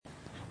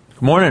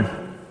Good morning.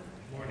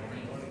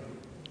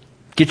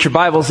 Get your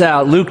Bibles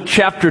out. Luke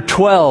chapter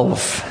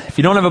 12. If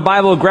you don't have a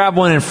Bible, grab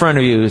one in front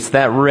of you. It's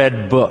that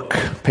red book,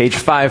 page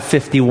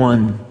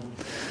 551.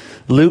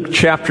 Luke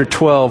chapter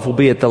 12 will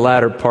be at the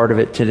latter part of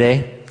it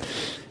today.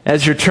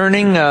 As you're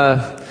turning,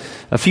 a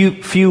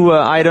few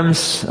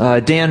items.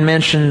 Dan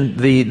mentioned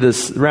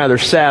this rather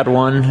sad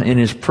one in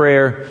his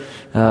prayer.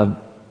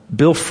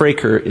 Bill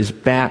Fraker is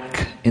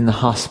back in the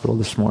hospital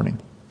this morning.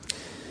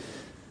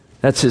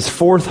 That's his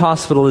fourth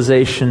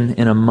hospitalization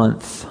in a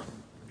month.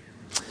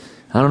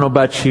 I don't know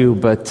about you,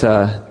 but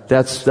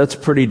that's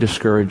pretty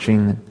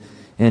discouraging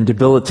and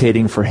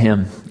debilitating for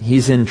him.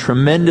 He's in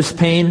tremendous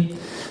pain.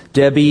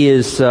 Debbie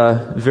is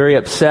very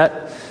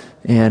upset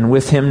and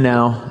with him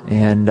now.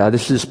 And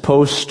this is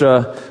post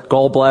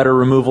gallbladder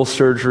removal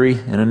surgery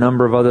and a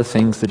number of other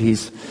things that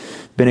he's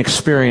been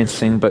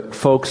experiencing. But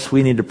folks,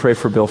 we need to pray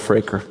for Bill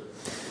Fraker.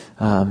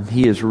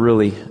 He is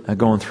really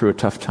going through a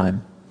tough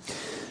time.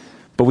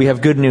 But we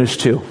have good news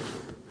too.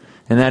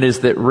 And that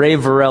is that Ray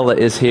Varela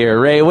is here.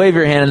 Ray, wave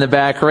your hand in the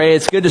back. Ray,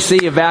 it's good to see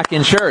you back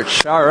in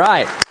church. All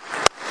right.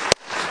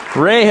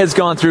 Ray has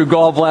gone through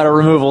gallbladder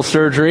removal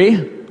surgery.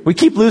 We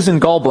keep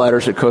losing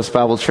gallbladders at Coast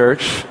Bible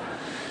Church.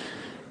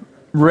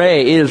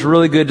 Ray, it is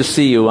really good to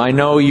see you. I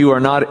know you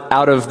are not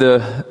out of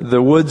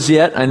the woods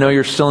yet. I know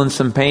you're still in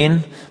some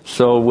pain.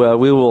 So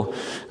we will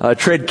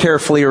tread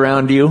carefully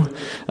around you.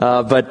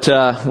 But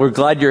we're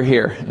glad you're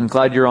here and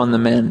glad you're on the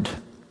mend.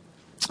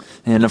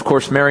 And of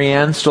course,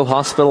 Marianne still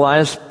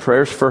hospitalized.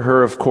 Prayers for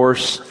her, of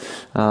course.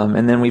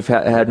 And then we've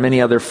had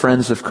many other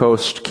friends of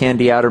Coast,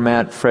 Candy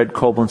Addermatt, Fred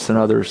Koblenz, and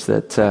others.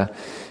 That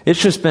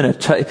it's just been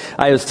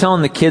I was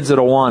telling the kids at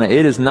Awana,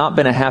 it has not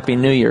been a happy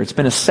New Year. It's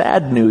been a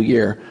sad New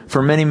Year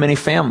for many, many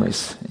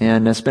families,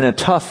 and it's been a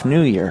tough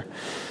New Year.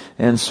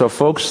 And so,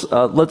 folks,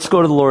 let's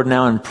go to the Lord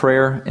now in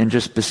prayer and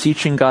just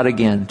beseeching God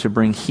again to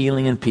bring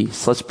healing and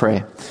peace. Let's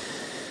pray.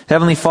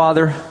 Heavenly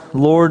Father,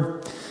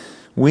 Lord,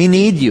 we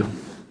need you.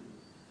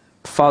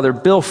 Father,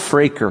 Bill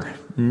Fraker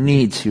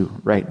needs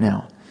you right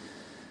now.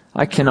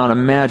 I cannot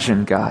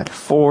imagine, God,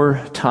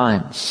 4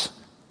 times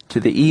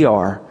to the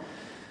ER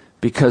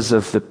because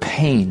of the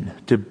pain,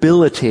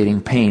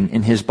 debilitating pain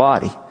in his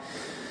body.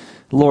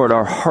 Lord,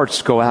 our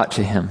hearts go out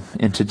to him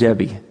and to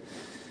Debbie.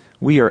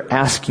 We are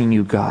asking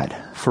you, God,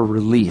 for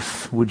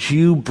relief. Would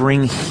you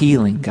bring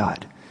healing,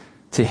 God,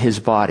 to his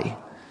body?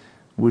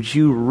 Would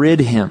you rid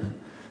him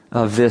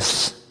of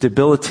this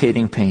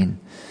debilitating pain?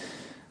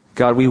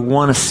 God, we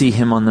want to see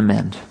him on the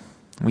mend.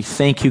 We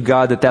thank you,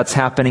 God, that that's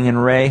happening in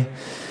Ray,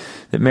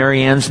 that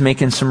Marianne's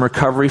making some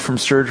recovery from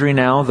surgery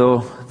now, though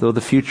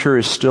the future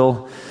is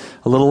still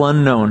a little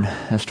unknown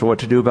as to what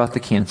to do about the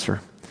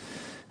cancer.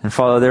 And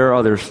Father, there are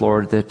others,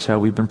 Lord, that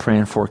we've been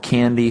praying for.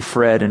 Candy,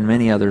 Fred, and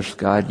many others,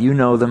 God. You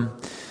know them.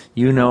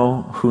 You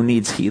know who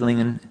needs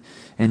healing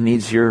and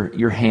needs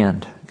your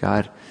hand,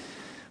 God.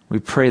 We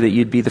pray that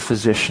you'd be the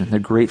physician, the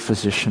great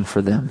physician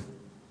for them.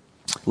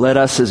 Let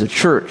us as a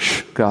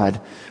church,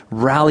 God,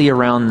 rally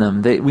around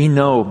them. We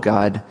know,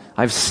 God,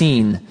 I've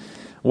seen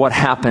what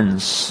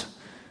happens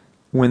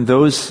when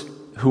those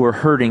who are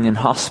hurting and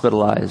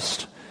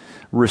hospitalized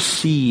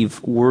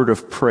receive word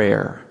of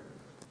prayer,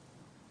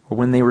 or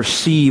when they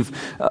receive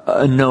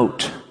a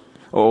note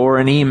or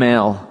an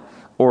email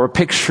or a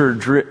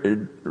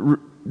picture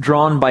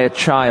drawn by a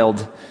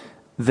child,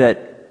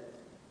 that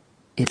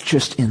it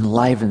just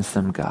enlivens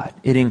them, God.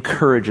 It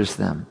encourages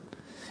them.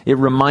 It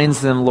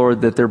reminds them,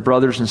 Lord, that their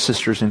brothers and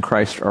sisters in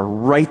Christ are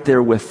right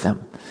there with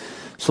them.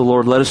 So,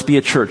 Lord, let us be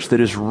a church that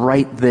is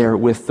right there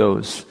with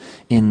those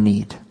in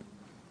need.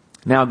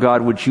 Now,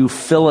 God, would you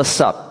fill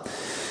us up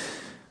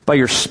by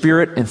your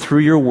Spirit and through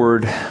your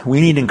word?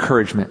 We need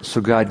encouragement. So,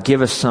 God,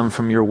 give us some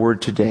from your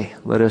word today.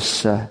 Let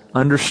us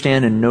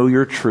understand and know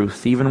your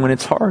truth, even when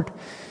it's hard.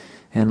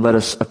 And let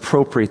us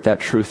appropriate that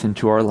truth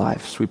into our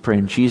lives. We pray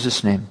in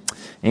Jesus' name.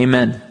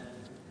 Amen.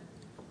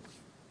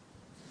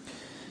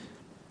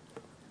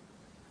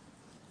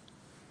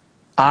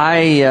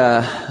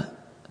 I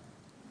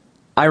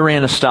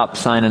ran a stop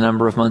sign a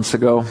number of months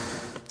ago.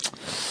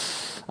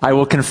 I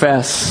will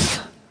confess,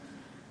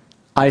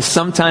 I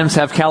sometimes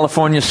have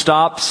California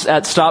stops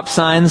at stop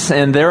signs,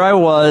 and there I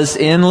was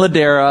in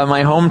Ladera,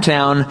 my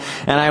hometown,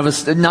 and I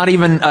was not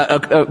even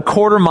a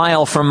quarter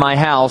mile from my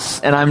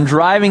house, and I'm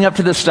driving up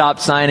to the stop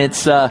sign.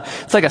 It's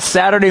like a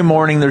Saturday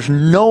morning. There's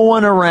no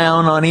one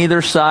around on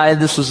either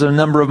side. This was a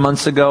number of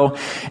months ago,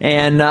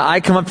 and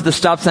I come up to the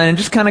stop sign and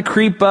just kind of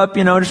creep up,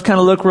 just kind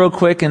of look real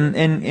quick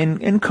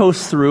and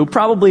coast through,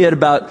 probably at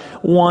about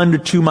 1 to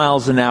 2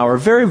 miles an hour.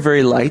 Very,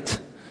 very light.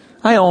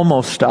 I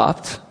almost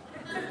stopped.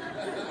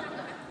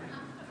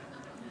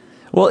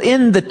 Well,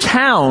 in the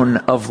town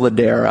of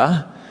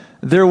Ladera,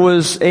 there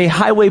was a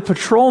highway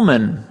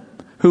patrolman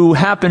who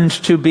happened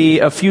to be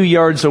a few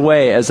yards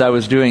away as I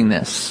was doing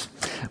this.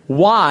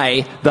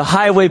 Why the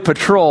highway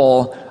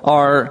patrol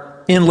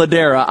are in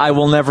Ladera, I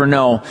will never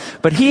know.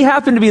 But he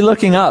happened to be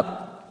looking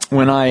up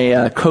when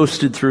I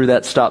coasted through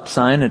that stop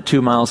sign at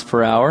 2 miles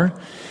per hour.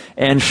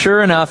 And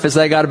sure enough, as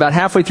I got about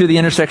halfway through the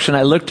intersection,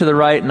 I looked to the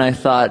right and I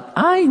thought,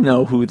 I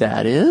know who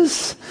that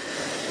is.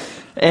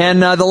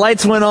 And the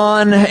lights went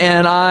on,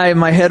 and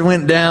my head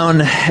went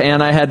down,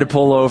 and I had to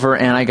pull over,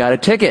 and I got a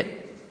ticket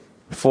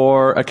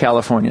for a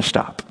California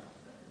stop.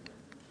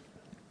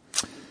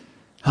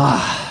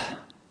 Come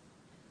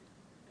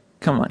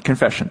on,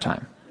 confession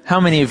time. How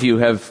many of you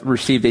have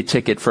received a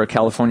ticket for a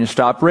California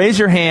stop? Raise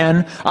your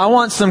hand. I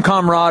want some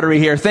camaraderie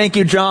here. Thank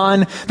you,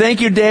 John.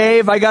 Thank you,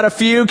 Dave. I got a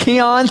few.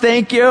 Keon,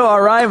 thank you.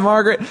 All right,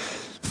 Margaret.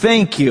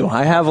 Thank you.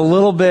 I have a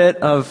little bit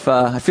of,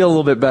 I feel a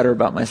little bit better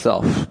about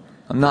myself.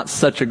 I'm not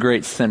such a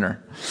great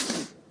sinner.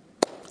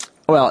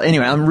 Well,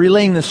 anyway, I'm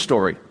relaying this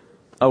story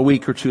a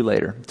week or two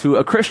later to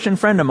a Christian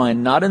friend of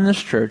mine, not in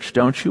this church,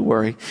 don't you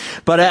worry.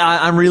 But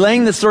I'm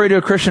relaying this story to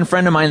a Christian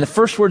friend of mine. The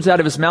first words out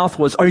of his mouth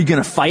was, "Are you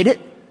going to fight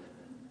it?"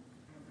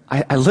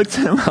 I looked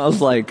at him, I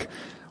was like,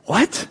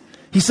 "What?"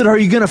 He said, "Are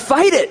you going to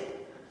fight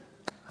it?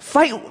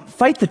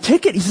 Fight the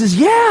ticket?" He says,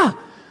 "Yeah."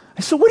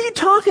 I said, "What are you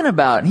talking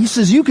about?" And he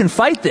says, "You can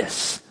fight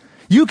this.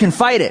 You can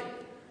fight it."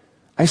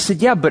 I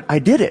said, "Yeah, but I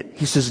did it."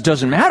 He says, "It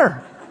doesn't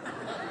matter.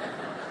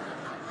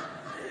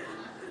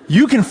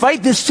 You can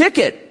fight this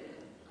ticket."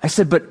 I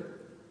said, "But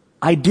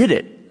I did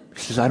it."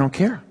 He says, "I don't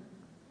care."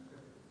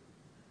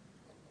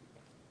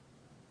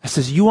 I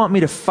says, "You want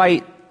me to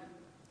fight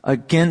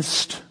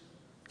against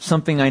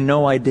something I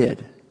know I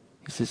did?"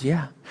 He says,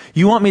 "Yeah."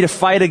 "You want me to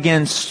fight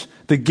against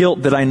the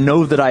guilt that I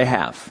know that I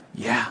have?"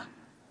 "Yeah."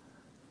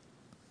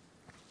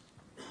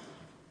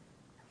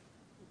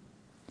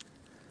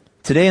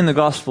 Today in the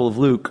Gospel of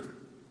Luke,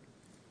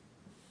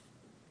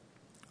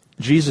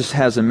 Jesus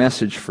has a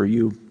message for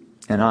you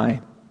and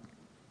I.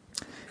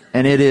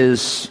 And it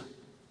is,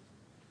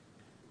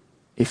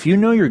 if you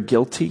know you're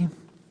guilty,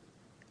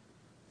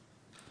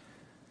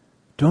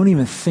 don't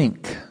even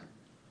think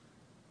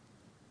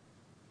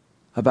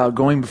about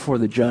going before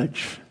the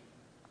judge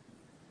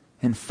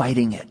and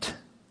fighting it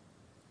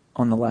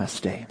on the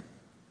last day.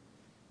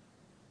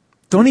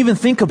 Don't even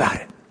think about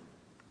it.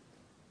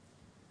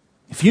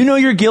 If you know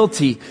you're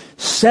guilty,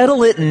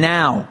 settle it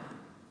now.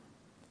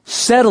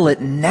 Settle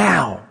it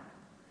now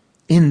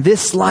in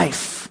this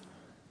life.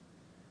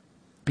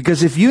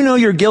 Because if you know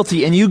you're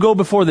guilty and you go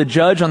before the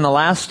judge on the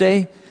last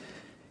day,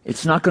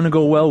 it's not going to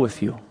go well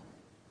with you.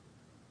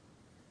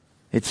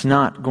 It's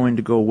not going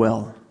to go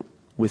well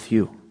with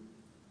you.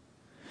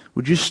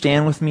 Would you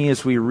stand with me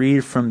as we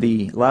read from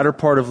the latter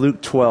part of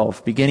Luke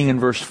 12, beginning in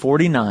verse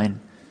 49.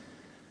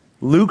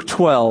 Luke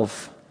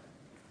 12,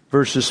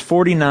 verses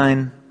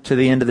 49 to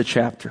the end of the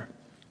chapter.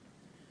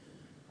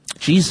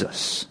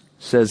 Jesus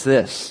says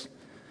this,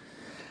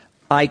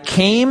 "I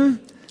came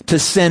to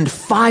send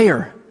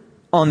fire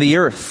on the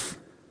earth,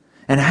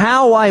 and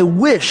how I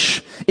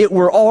wish it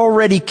were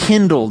already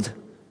kindled.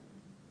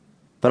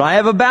 But I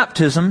have a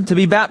baptism to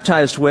be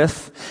baptized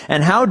with,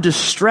 and how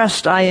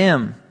distressed I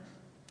am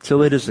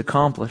till it is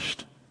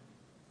accomplished.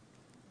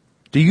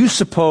 Do you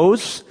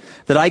suppose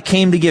that I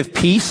came to give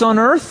peace on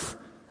earth?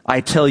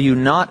 I tell you,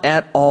 not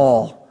at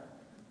all,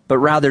 but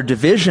rather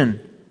division.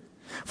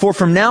 For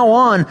from now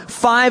on,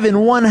 5 in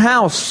one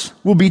house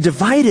will be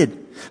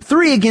divided,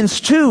 3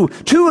 against 2,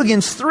 2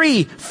 against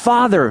 3.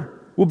 Father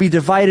will be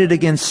divided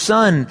against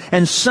son,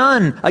 and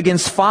son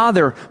against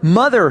father,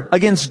 mother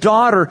against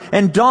daughter,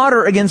 and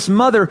daughter against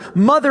mother,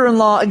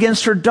 mother-in-law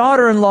against her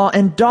daughter-in-law,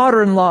 and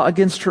daughter-in-law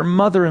against her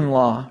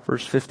mother-in-law."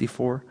 Verse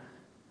 54.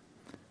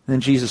 Then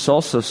Jesus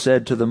also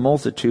said to the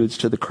multitudes,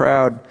 to the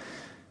crowd,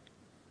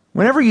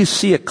 "Whenever you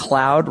see a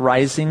cloud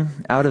rising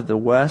out of the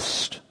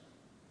west,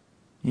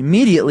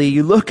 immediately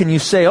you look and you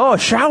say, 'Oh, a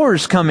shower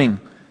is coming.'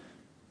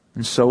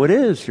 And so it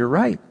is, you're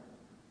right.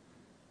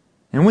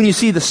 And when you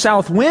see the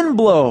south wind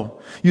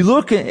blow, you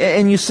look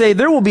and you say,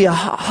 'There will be a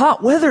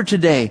hot weather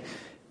today.'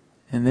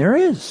 And there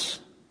is.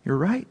 You're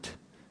right.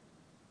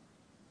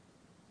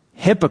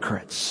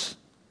 Hypocrites.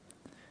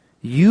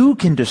 You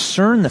can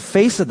discern the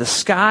face of the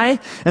sky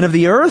and of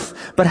the earth,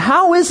 but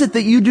how is it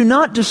that you do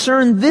not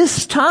discern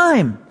this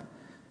time?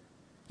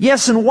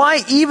 Yes, and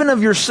why even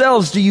of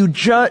yourselves do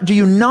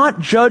you not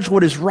judge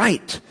what is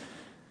right?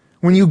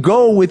 When you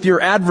go with your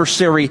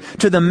adversary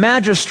to the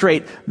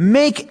magistrate,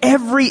 make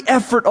every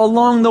effort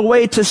along the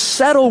way to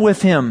settle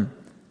with him,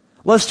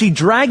 lest he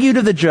drag you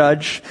to the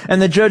judge,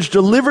 and the judge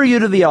deliver you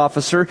to the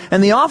officer,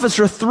 and the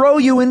officer throw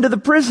you into the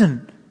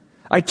prison.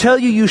 I tell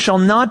you, you shall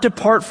not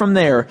depart from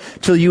there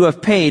till you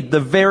have paid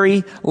the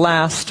very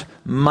last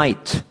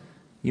mite."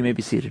 You may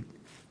be seated.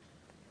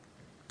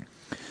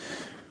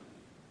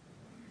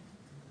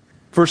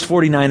 Verse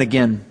 49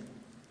 again.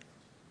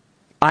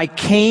 "I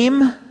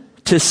came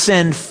to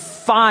send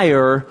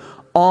fire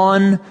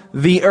on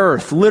the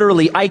earth."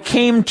 Literally, I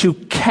came to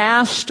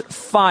cast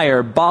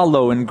fire,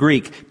 balo in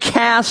Greek,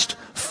 cast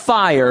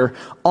fire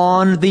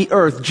on the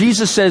earth.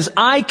 Jesus says,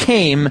 I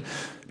came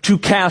to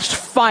cast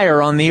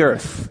fire on the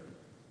earth.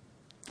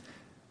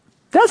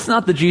 That's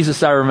not the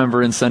Jesus I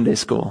remember in Sunday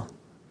school.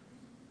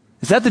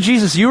 Is that the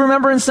Jesus you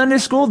remember in Sunday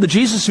school? The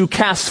Jesus who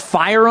casts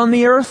fire on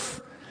the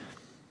earth?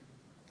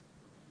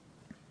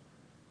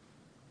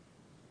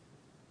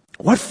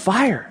 What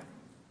fire?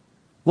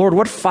 Lord,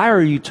 what fire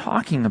are you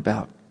talking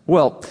about?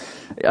 Well,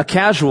 a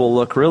casual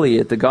look really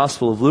at the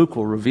Gospel of Luke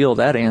will reveal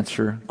that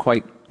answer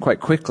quite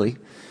quickly.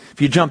 If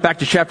you jump back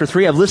to chapter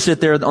 3, I've listed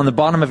it there on the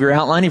bottom of your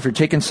outline if you're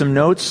taking some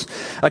notes.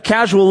 A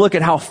casual look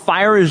at how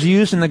fire is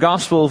used in the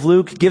Gospel of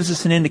Luke gives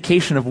us an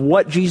indication of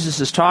what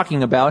Jesus is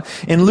talking about.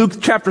 In Luke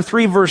chapter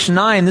 3 verse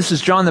 9, this is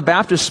John the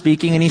Baptist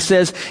speaking, and he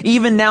says,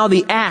 "Even now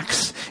the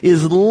axe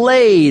is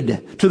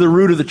laid to the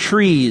root of the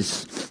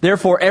trees.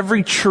 Therefore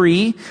every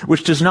tree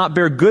which does not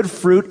bear good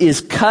fruit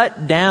is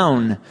cut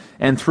down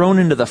and thrown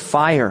into the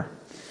fire."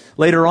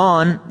 Later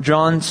on,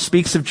 John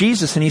speaks of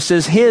Jesus and he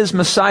says, his,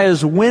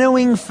 Messiah's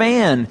winnowing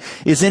fan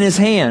is in his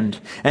hand,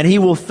 and he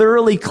will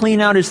thoroughly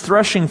clean out his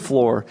threshing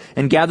floor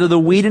and gather the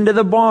wheat into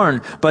the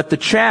barn, but the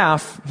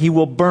chaff he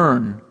will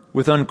burn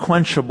with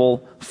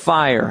unquenchable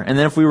fire. And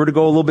then if we were to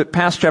go a little bit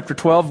past chapter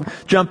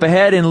 12, jump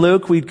ahead in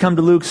Luke, we'd come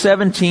to Luke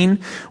 17,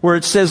 where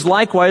it says,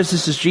 likewise,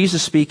 this is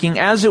Jesus speaking,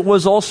 as it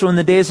was also in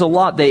the days of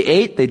Lot, they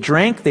ate, they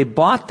drank, they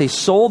bought, they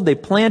sold, they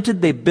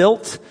planted, they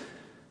built.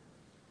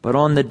 But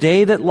on the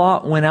day that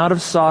Lot went out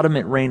of Sodom,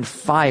 it rained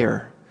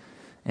fire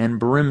and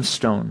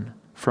brimstone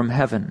from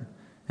heaven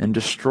and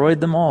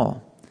destroyed them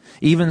all.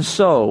 Even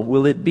so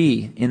will it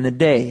be in the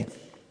day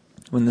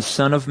when the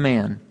Son of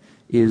Man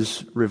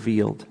is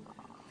revealed.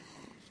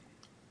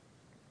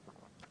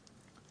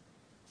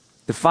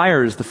 The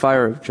fire is the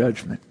fire of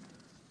judgment.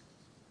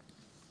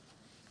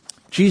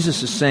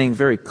 Jesus is saying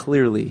very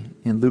clearly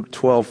in Luke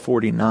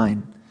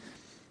 12:49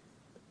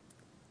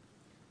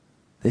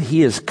 that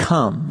he has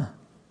come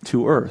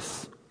to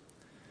earth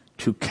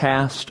to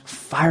cast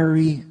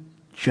fiery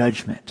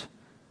judgment.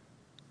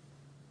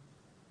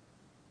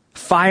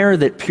 Fire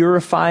that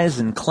purifies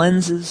and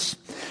cleanses.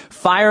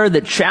 Fire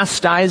that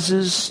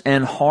chastises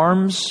and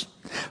harms.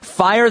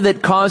 Fire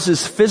that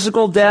causes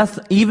physical death.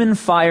 Even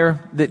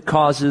fire that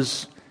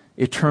causes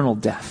eternal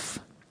death.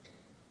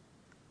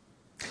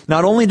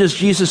 Not only does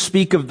Jesus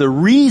speak of the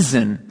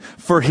reason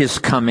for his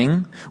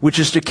coming, which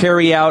is to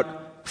carry out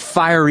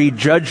fiery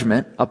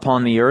judgment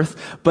upon the earth,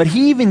 but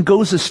he even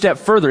goes a step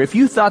further. If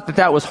you thought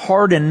that was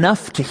hard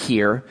enough to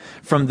hear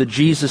from the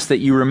Jesus that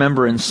you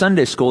remember in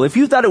Sunday school, if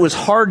you thought it was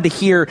hard to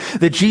hear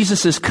that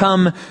Jesus has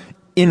come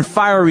in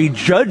fiery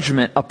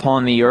judgment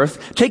upon the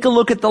earth, take a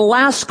look at the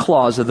last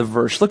clause of the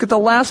verse. Look at the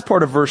last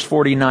part of verse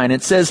 49.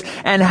 It says,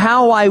 "And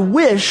how I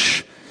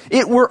wish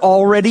it were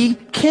already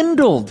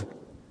kindled."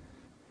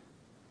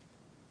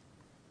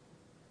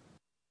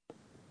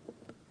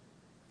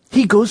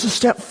 He goes a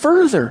step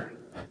further.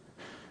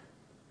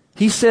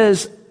 He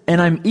says, and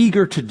I'm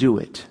eager to do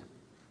it.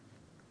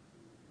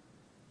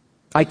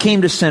 I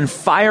came to send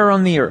fire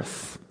on the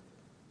earth,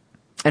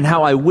 and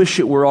how I wish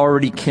it were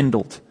already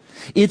kindled.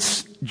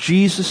 It's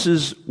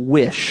Jesus'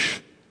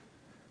 wish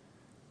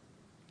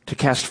to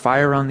cast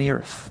fire on the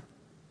earth.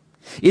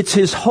 It's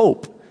his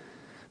hope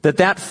that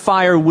that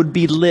fire would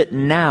be lit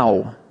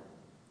now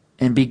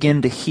and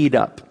begin to heat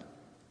up.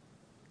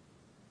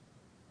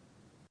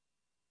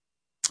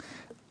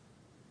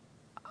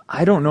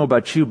 I don't know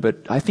about you,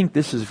 but I think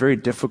this is very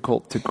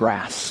difficult to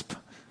grasp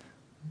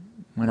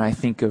when I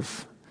think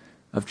of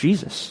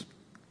Jesus.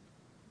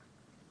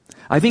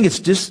 I think it's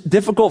just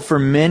difficult for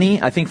many,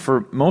 I think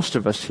for most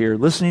of us here,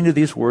 listening to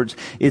these words,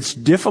 it's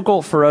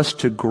difficult for us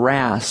to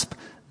grasp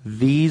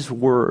these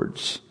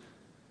words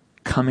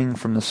coming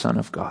from the Son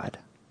of God.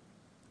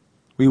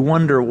 We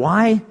wonder,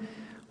 why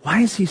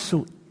is he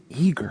so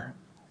eager?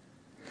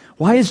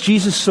 Why is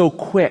Jesus so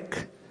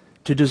quick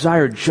to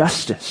desire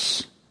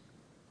justice?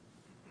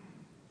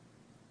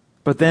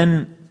 But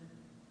then,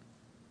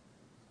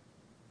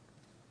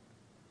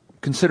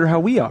 consider how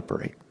we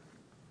operate.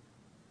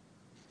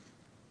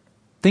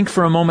 Think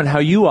for a moment how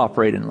you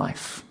operate in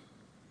life.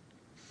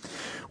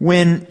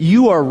 When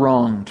you are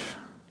wronged,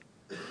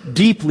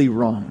 deeply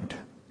wronged,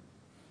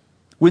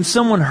 when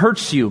someone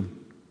hurts you,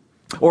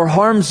 or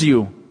harms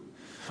you,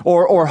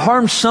 or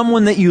harms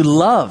someone that you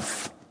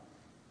love,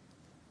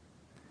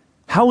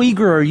 how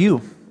eager are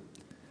you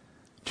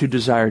to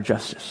desire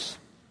justice?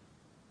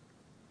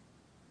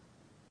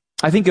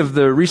 I think of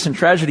the recent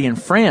tragedy in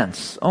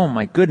France. Oh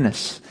my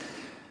goodness.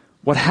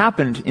 What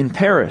happened in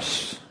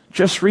Paris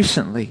just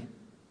recently,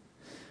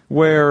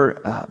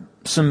 where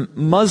some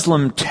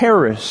Muslim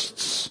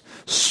terrorists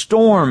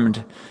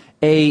stormed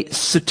a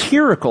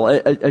satirical,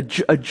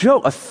 a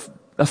joke,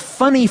 a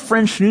funny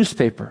French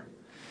newspaper.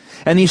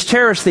 And these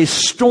terrorists, they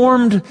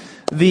stormed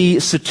the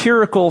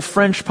satirical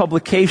French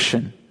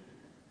publication.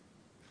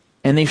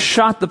 And they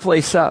shot the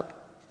place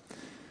up.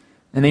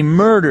 And they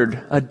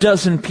murdered a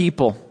dozen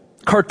people.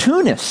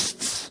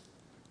 Cartoonists,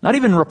 not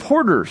even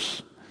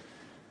reporters.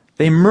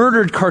 They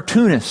murdered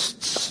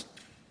cartoonists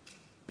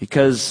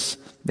because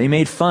they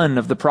made fun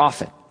of the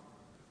prophet.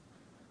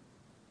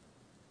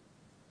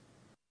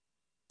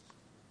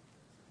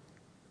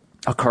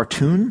 A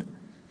cartoon?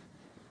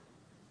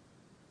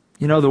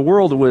 You know, the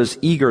world was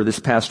eager this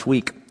past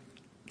week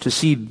to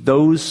see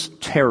those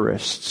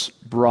terrorists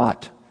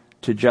brought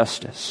to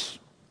justice,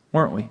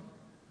 weren't we?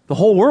 The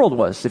whole world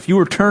was. If you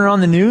were turning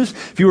on the news,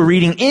 if you were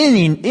reading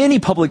any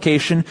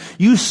publication,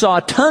 you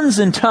saw tons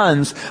and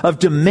tons of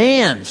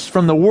demands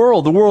from the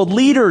world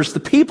leaders,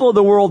 the people of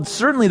the world,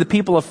 certainly the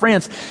people of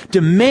France,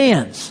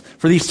 demands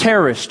for these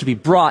terrorists to be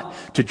brought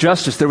to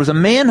justice. There was a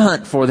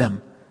manhunt for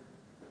them.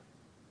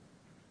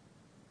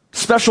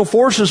 Special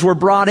forces were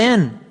brought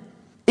in.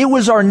 It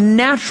was our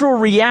natural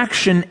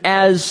reaction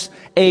as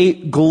a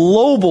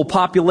global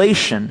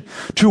population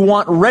to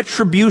want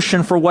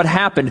retribution for what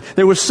happened.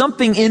 There was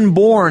something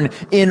inborn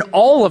in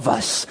all of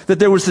us, that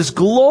there was this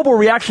global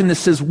reaction that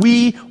says,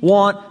 we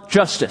want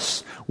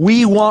justice.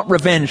 We want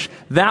revenge.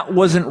 That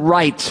wasn't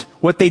right.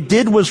 What they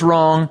did was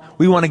wrong.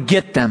 We want to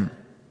get them.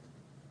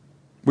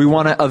 We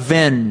want to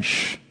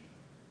avenge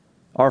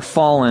our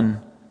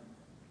fallen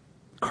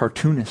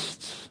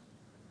cartoonists.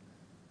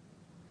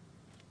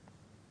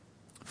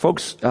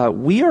 Folks,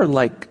 we are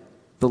like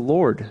the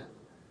Lord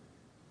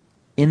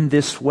in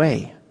this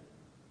way.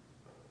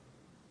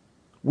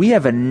 We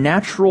have a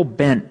natural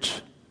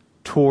bent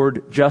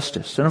toward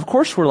justice. And of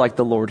course we're like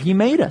the Lord. He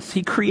made us.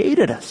 He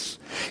created us.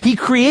 He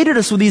created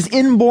us with these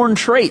inborn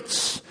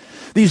traits,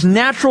 these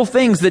natural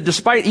things that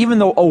despite, even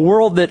though a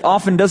world that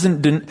often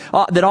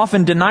that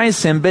often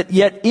denies Him, but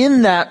yet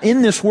in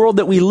this world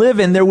that we live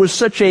in, there was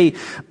such a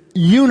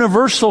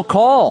universal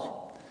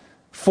call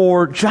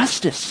for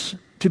justice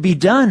to be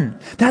done.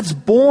 That's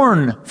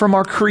born from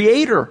our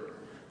Creator.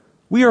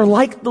 We are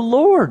like the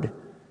Lord.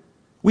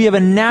 We have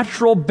a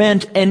natural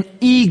bent and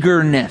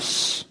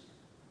eagerness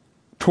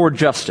toward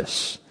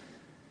justice.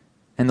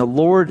 And the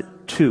Lord,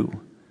 too,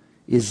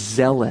 is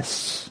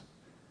zealous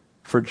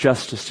for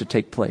justice to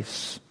take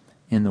place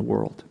in the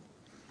world.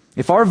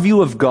 If our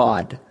view of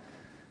God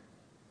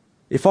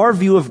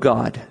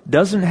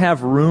doesn't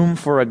have room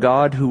for a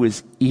God who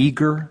is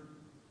eager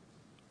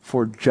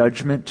for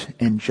judgment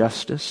and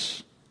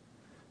justice,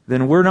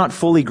 then we're not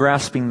fully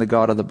grasping the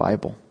God of the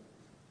Bible.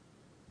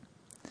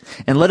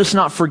 And let us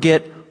not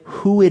forget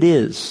who it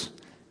is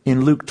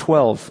in Luke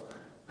 12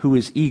 who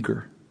is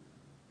eager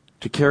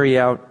to carry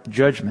out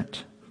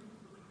judgment.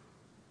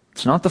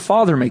 It's not the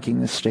Father making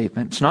this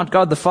statement. It's not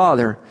God the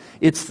Father.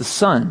 It's the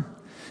Son.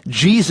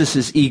 Jesus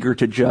is eager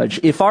to judge.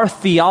 If our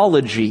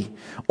theology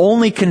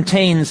only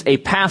contains a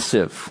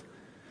passive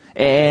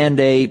and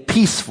a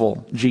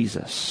peaceful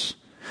Jesus,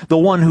 the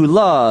one who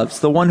loves,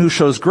 the one who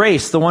shows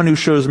grace, the one who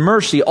shows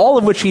mercy, all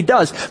of which He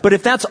does. But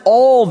if that's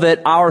all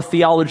that our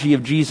theology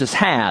of Jesus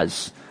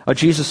has, a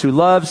Jesus who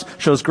loves,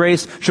 shows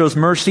grace, shows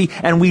mercy,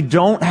 and we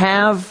don't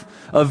have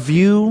a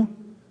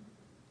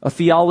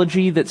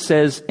theology that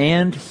says,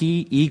 and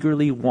He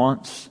eagerly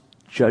wants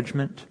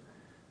judgment.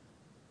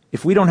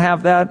 If we don't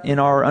have that in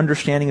our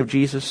understanding of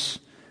Jesus,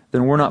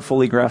 then we're not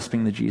fully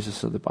grasping the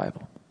Jesus of the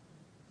Bible.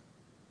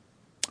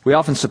 We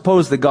often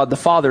suppose that God the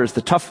Father is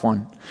the tough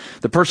one,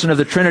 the person of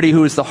the Trinity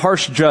who is the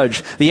harsh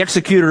judge, the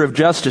executor of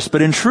justice.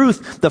 But in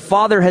truth, the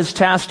Father has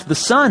tasked the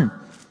Son.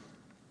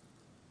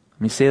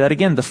 Let me say that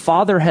again. The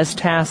Father has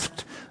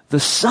tasked the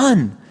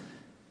Son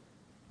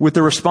with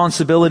the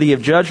responsibility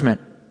of judgment.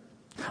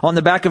 On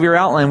the back of your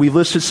outline, we've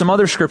listed some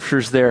other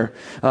scriptures there,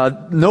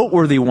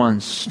 noteworthy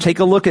ones. Take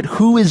a look at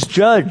who is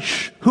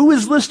judge. Who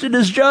is listed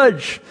as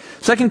judge?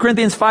 2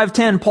 Corinthians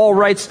 5:10, Paul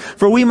writes,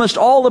 "For we must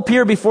all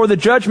appear before the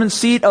judgment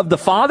seat of the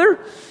Father?"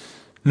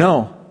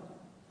 No,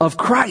 of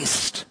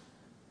Christ.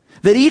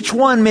 That each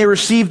one may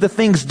receive the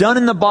things done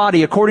in the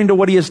body according to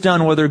what he has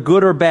done, whether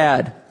good or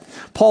bad.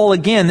 Paul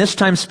again, this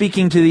time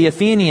speaking to the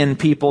Athenian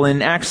people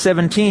in Acts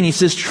 17, he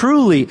says,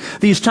 "Truly,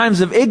 these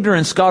times of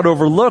ignorance God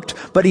overlooked,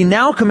 but He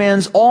now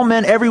commands all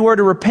men everywhere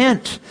to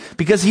repent,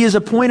 because He has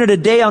appointed a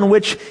day on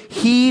which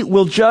He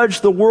will judge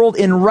the world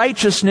in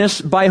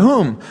righteousness." By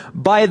whom?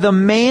 By the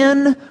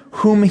man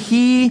whom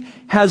He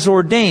has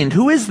ordained.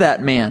 Who is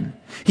that man?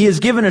 He has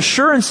given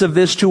assurance of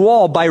this to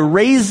all by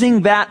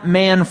raising that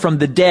man from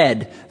the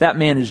dead. That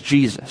man is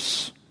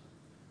Jesus.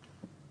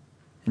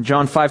 In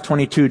John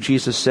 5:22,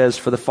 Jesus says,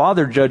 "For the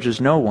Father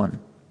judges no one,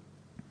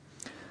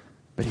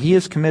 but He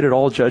has committed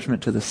all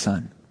judgment to the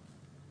Son."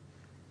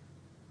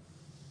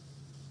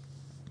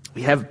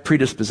 We have a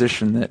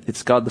predisposition that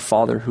it's God the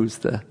Father who's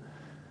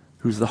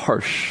the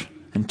harsh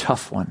and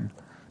tough one,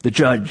 the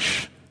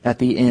judge at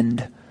the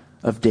end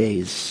of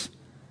days.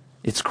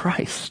 It's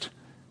Christ.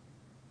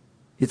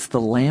 It's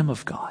the Lamb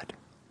of God.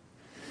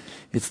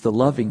 It's the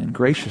loving and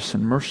gracious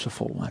and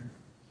merciful one.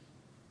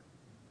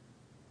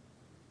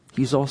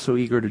 He's also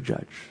eager to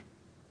judge.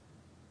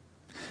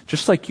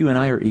 Just like you and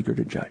I are eager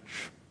to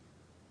judge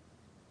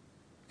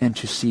and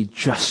to see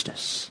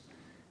justice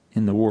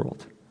in the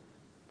world.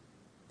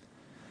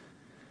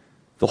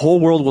 The whole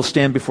world will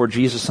stand before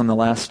Jesus on the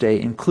last day,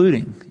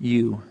 including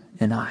you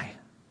and I.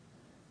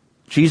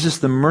 Jesus,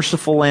 the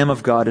merciful Lamb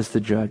of God, is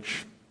the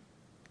judge.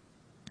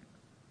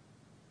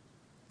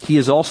 He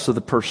is also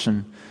the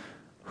person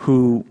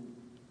who,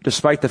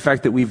 despite the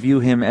fact that we view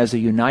Him as a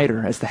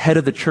uniter, as the head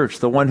of the church,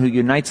 the one who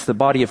unites the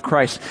body of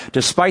Christ,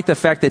 despite the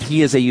fact that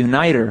He is a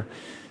uniter,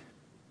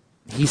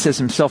 He says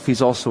Himself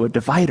He's also a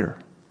divider.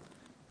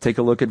 Take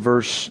a look at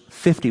verse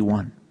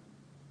 51.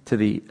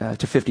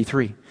 to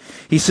 53.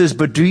 He says,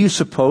 "But do you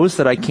suppose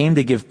that I came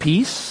to give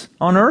peace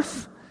on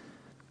earth?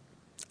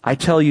 I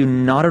tell you,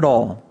 not at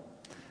all,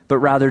 but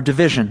rather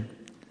division.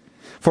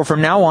 For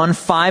from now on,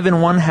 5 in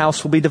one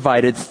house will be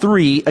divided,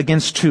 3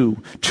 against 2,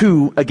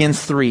 2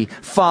 against 3,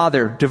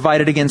 father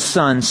divided against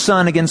son,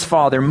 son against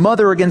father,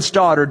 mother against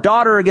daughter,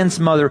 daughter against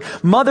mother,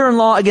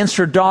 mother-in-law against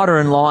her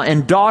daughter-in-law,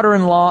 and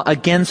daughter-in-law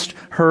against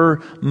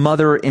her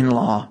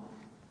mother-in-law."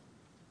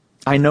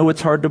 I know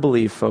it's hard to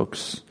believe,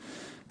 folks,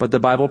 but the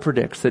Bible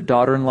predicts that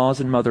daughter-in-laws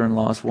and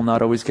mother-in-laws will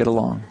not always get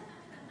along.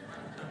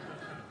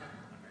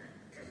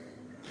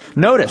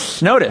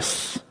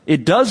 Notice,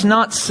 it does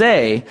not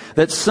say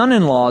that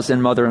son-in-laws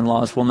and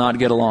mother-in-laws will not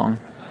get along.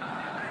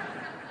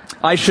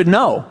 I should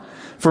know,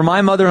 for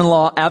my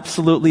mother-in-law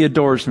absolutely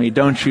adores me,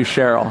 don't you,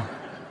 Cheryl?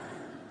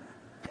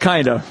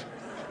 Kind of.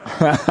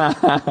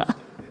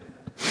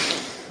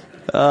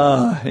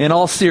 In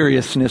all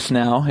seriousness,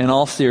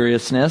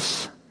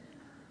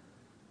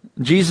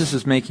 Jesus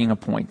is making a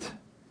point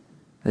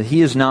that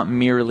He is not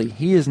merely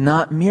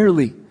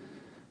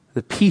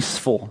the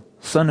peaceful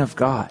Son of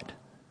God.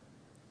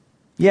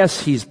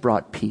 Yes, He's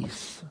brought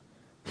peace.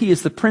 He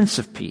is the Prince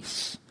of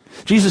Peace.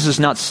 Jesus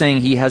is not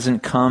saying He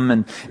hasn't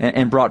come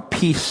and brought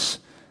peace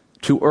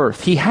to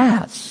earth. He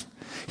has.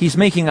 He's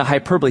making a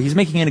hyperbole. He's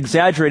making an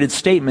exaggerated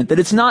statement that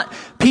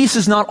peace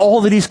is not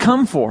all that He's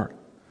come for.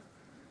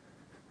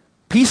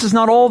 Peace is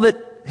not all that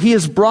He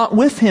has brought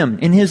with Him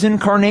in His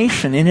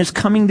incarnation, in His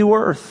coming to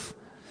earth.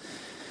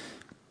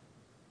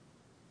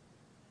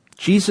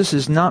 Jesus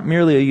is not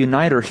merely a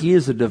uniter, He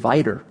is a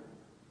divider.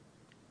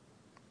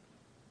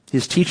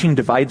 His teaching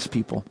divides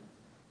people.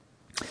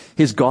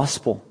 His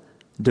gospel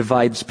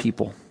divides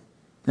people.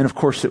 And of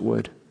course it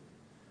would.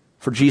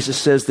 For Jesus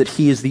says that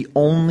He is the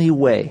only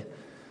way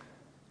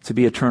to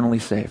be eternally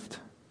saved.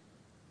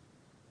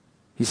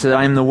 He said,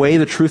 "I am the way,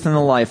 the truth, and the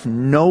life.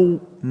 No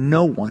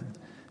one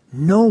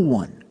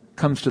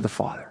comes to the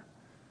Father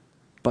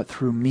but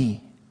through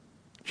me,"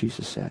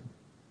 Jesus said.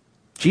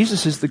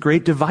 Jesus is the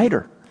great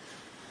divider.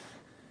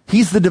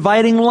 He's the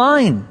dividing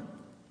line.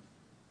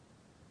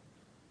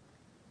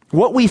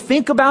 What we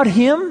think about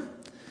Him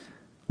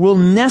will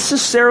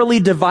necessarily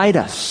divide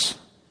us.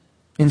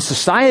 In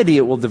society,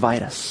 it will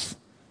divide us.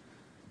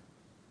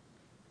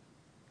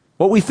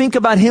 What we think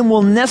about Him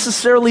will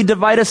necessarily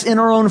divide us in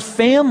our own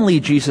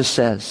family, Jesus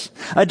says.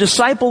 A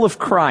disciple of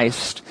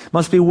Christ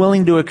must be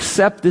willing to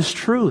accept this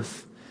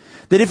truth.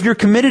 That if you're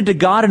committed to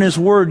God and His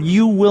Word,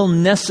 you will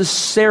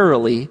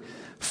necessarily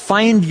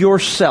find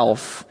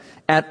yourself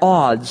at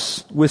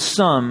odds with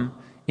some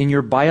in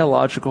your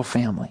biological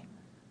family.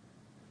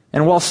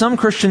 And while some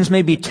Christians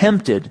may be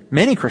tempted,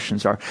 many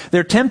Christians are,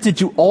 they're tempted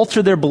to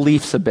alter their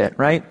beliefs a bit,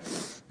 right?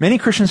 Many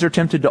Christians are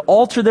tempted to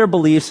alter their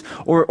beliefs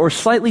or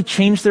slightly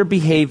change their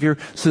behavior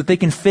so that they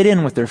can fit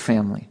in with their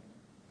family.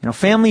 You know,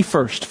 family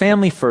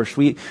first.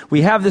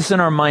 We have this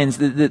in our minds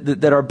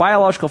that our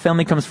biological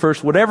family comes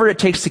first. Whatever it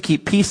takes to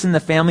keep peace in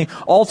the family,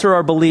 alter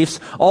our beliefs,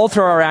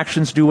 alter our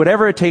actions, do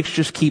whatever it takes,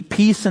 just keep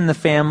peace in the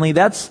family.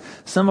 That's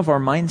some of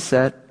our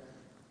mindset.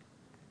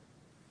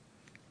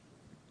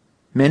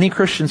 Many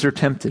Christians are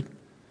tempted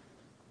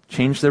to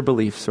change their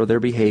beliefs or their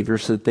behavior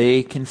so that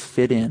they can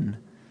fit in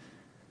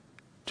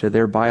to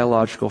their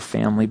biological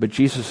family. But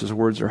Jesus'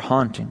 words are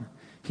haunting.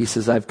 He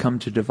says, "I've come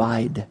to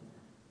divide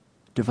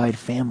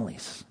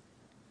families.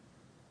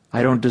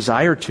 I don't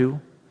desire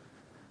to,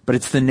 but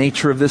it's the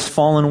nature of this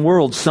fallen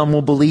world. Some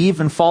will believe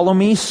and follow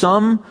me,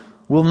 some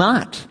will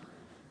not.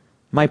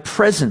 My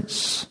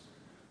presence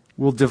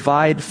will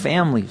divide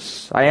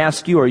families." I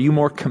ask you, are you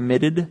more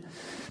committed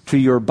to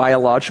your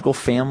biological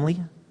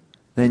family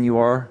than you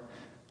are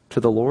to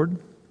the Lord?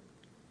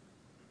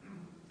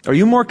 Are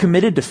you more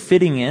committed to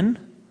fitting in,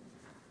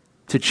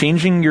 to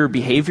changing your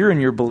behavior and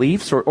your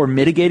beliefs, or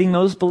mitigating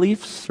those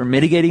beliefs, or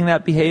mitigating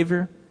that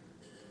behavior,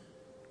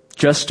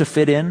 just to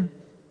fit in,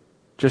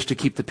 just to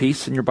keep the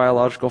peace in your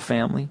biological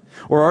family?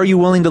 Or are you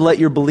willing to let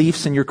your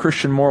beliefs and your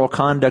Christian moral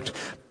conduct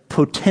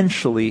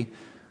potentially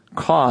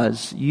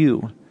cause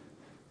you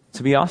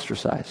to be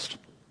ostracized,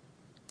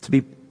 to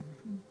be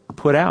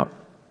put out,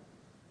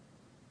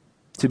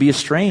 to be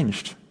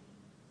estranged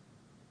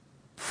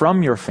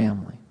from your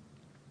family?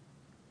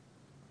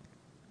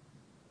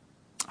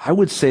 I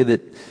would say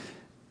that,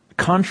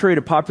 contrary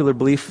to popular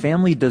belief,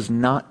 family does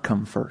not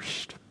come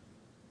first.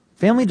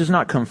 Family does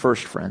not come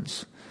first,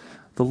 friends.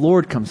 The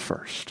Lord comes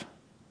first.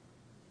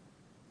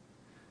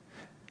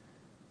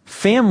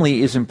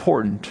 Family is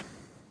important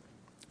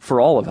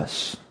for all of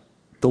us.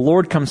 The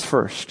Lord comes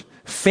first.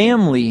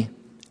 Family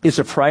is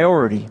a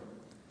priority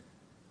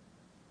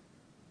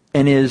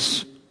and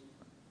is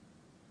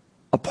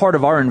a part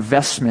of our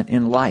investment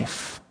in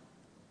life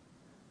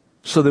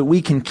so that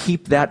we can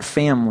keep that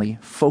family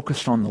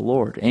focused on the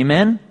Lord.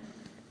 Amen?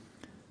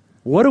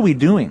 What are we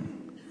doing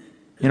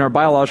in our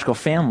biological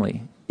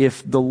family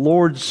if the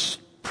Lord's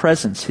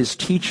presence, His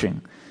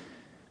teaching,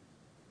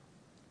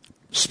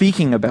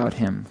 speaking about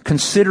Him,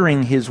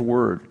 considering His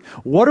Word,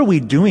 what are we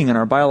doing in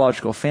our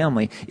biological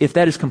family if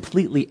that is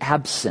completely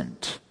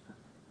absent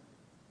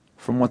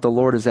from what the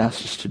Lord has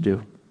asked us to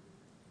do?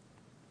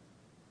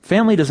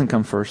 Family doesn't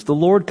come first. The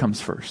Lord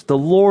comes first. The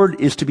Lord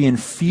is to be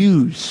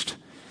infused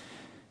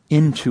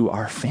into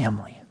our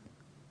family.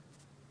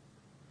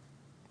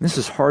 This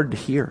is hard to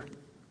hear.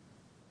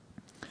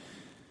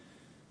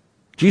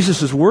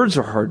 Jesus' words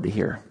are hard to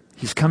hear.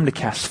 He's come to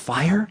cast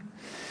fire.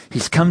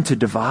 He's come to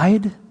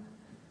divide.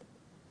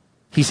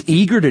 He's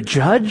eager to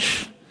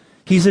judge.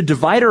 He's a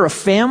divider of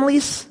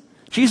families.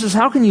 Jesus,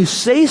 how can you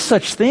say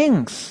such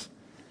things?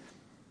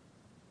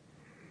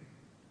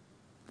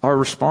 Our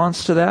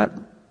response to that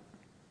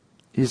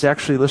is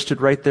actually listed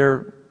right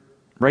there,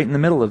 right in the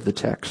middle of the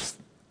text,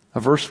 a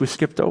verse we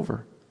skipped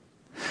over.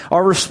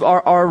 Our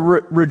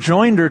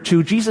rejoinder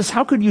to Jesus,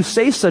 how could you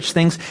say such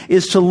things,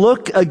 is to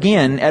look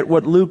again at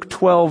what Luke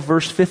 12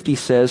 verse 50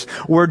 says,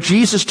 where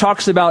Jesus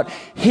talks about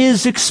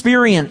His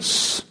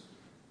experience.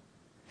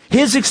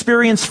 His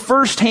experience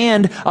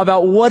firsthand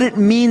about what it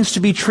means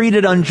to be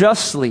treated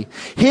unjustly.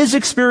 His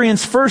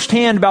experience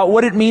firsthand about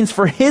what it means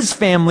for His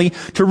family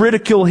to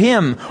ridicule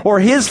Him, or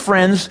His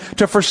friends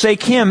to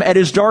forsake Him at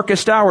His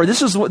darkest hour.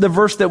 This is the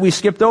verse that we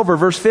skipped over,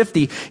 verse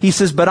 50. He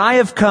says, but I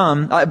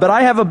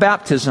have a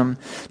baptism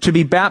to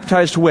be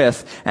baptized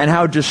with, and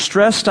how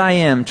distressed I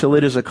am till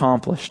it is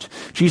accomplished.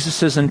 Jesus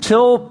says,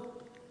 until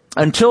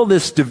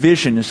this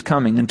division is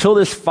coming, until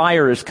this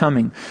fire is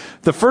coming,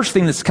 the first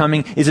thing that's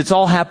coming is it's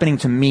all happening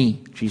to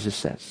me, Jesus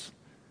says.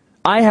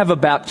 I have a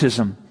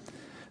baptism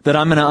that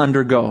I'm going to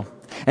undergo.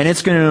 And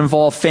it's going to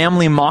involve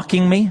family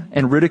mocking me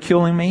and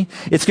ridiculing me.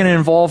 It's going to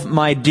involve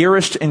my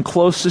dearest and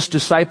closest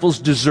disciples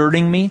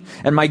deserting me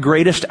at my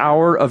greatest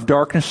hour of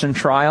darkness and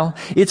trial.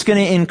 It's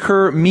going to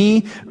incur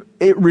me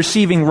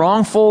receiving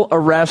wrongful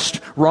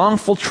arrest,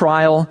 wrongful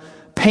trial,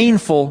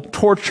 painful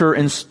torture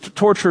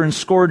and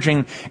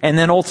scourging, and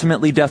then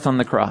ultimately death on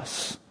the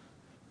cross.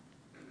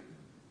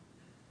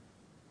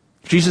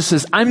 Jesus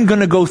says, I'm going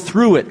to go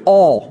through it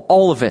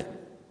all of it.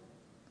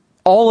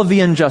 All of the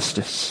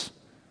injustice,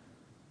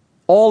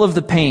 all of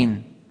the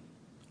pain,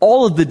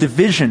 all of the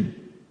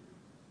division.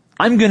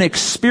 I'm going to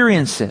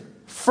experience it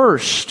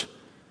first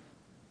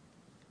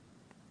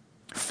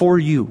for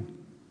you.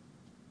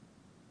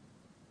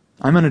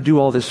 I'm going to do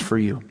all this for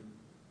you.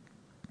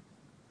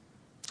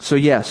 So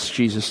yes,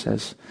 Jesus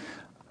says,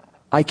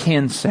 I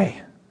can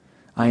say,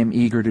 I am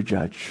eager to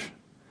judge.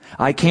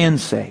 I can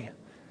say,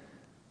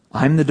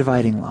 I'm the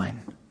dividing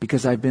line,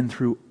 because I've been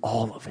through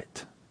all of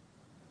it.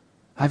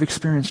 I've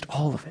experienced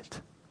all of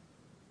it.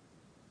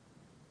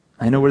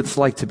 I know what it's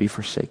like to be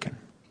forsaken.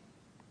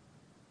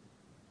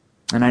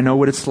 And I know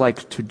what it's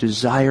like to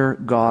desire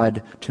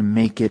God to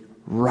make it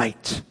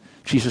right.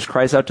 Jesus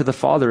cries out to the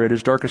Father at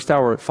His darkest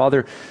hour,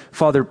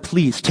 Father,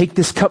 please take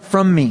this cup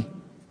from me.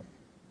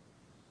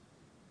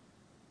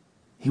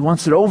 He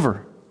wants it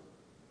over.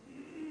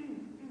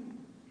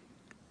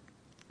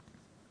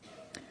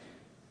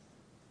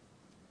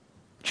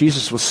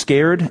 Jesus was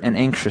scared and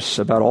anxious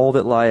about all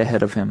that lie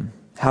ahead of Him.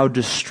 How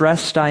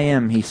distressed I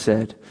am, He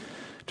said,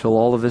 till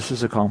all of this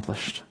is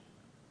accomplished.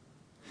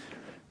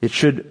 It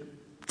should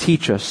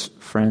teach us,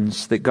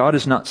 friends, that God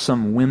is not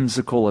some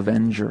whimsical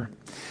avenger.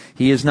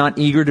 He is not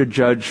eager to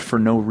judge for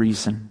no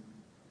reason.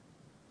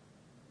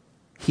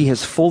 He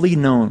has fully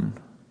known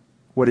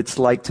what it's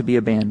like to be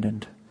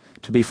abandoned,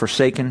 to be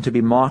forsaken, to be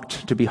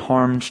mocked, to be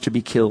harmed, to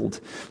be killed.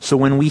 So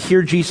when we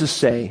hear Jesus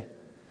say,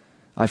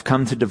 I've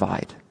come to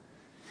divide,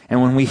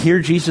 and when we hear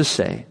Jesus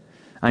say,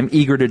 I'm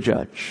eager to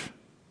judge,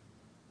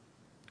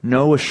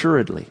 know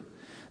assuredly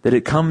that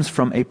it comes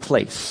from a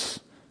place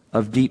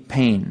of deep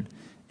pain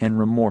and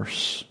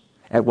remorse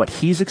at what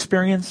He's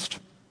experienced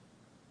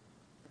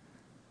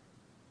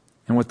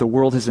and what the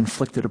world has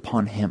inflicted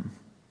upon Him.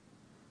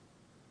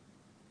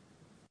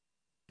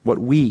 What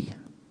we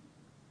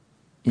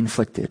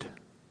inflicted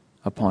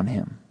upon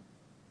Him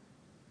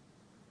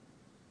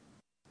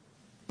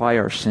by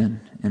our sin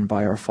and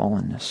by our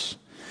fallenness.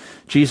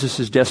 Jesus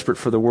is desperate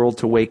for the world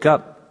to wake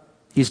up.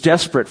 He's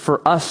desperate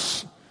for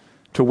us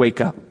to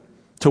wake up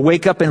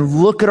and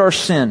look at our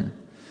sin,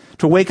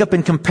 to wake up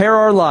and compare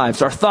our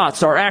lives, our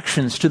thoughts, our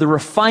actions to the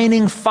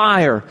refining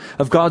fire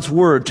of God's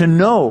Word, to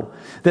know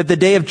that the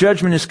day of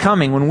judgment is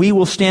coming when we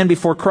will stand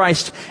before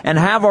Christ and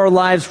have our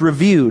lives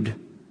reviewed.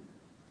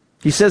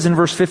 He says in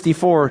verse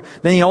 54,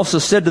 then He also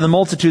said to the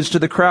multitudes, to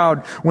the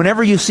crowd,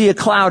 whenever you see a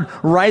cloud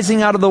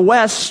rising out of the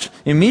west,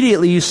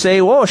 immediately you say,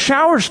 oh, a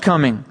shower's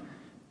coming.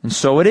 And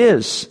so it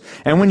is.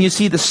 And when you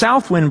see the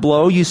south wind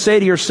blow, you say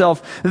to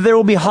yourself, there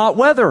will be hot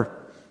weather.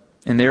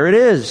 And there it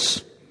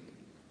is.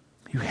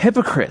 You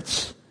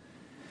hypocrites.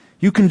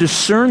 You can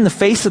discern the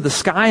face of the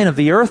sky and of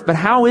the earth, but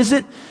how is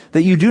it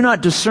that you do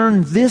not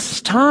discern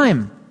this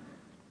time?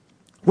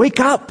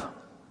 Wake up.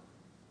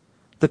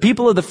 The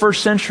people of the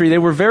first century, they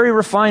were very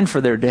refined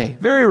for their day.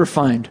 Very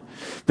refined.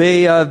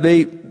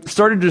 They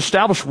started to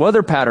establish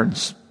weather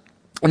patterns.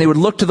 And they would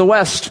look to the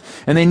west,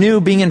 and they knew,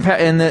 being in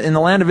the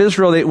land of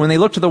Israel, when they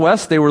looked to the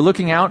west, they were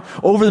looking out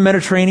over the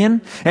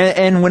Mediterranean.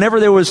 And whenever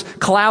there was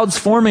clouds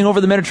forming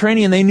over the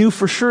Mediterranean, they knew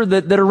for sure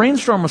that a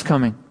rainstorm was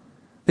coming.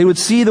 They would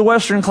see the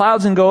western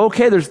clouds and go,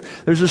 okay,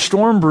 there's a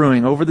storm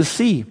brewing over the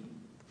sea.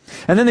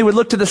 And then they would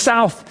look to the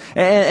south,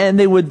 and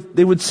they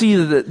would see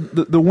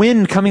the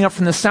wind coming up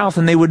from the south,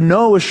 and they would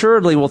know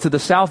assuredly, well, to the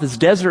south is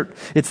desert.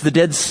 It's the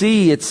Dead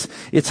Sea.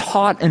 It's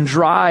hot and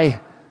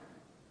dry.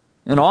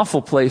 An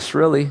awful place,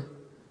 really.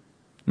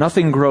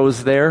 Nothing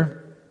grows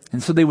there.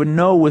 And so they would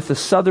know with the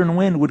southern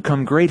wind would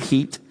come great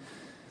heat.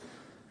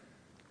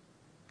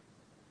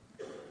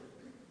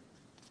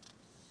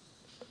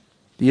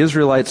 The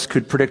Israelites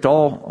could predict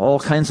all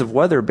kinds of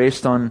weather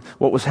based on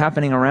what was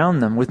happening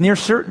around them with near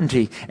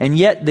certainty, and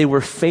yet they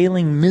were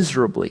failing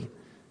miserably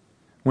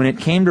when it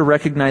came to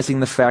recognizing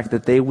the fact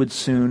that they would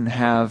soon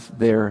have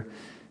their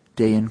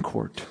day in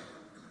court.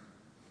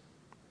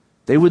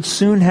 They would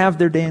soon have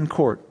their day in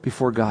court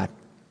before God.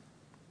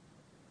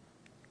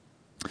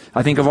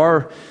 I think of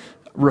our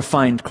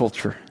refined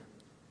culture.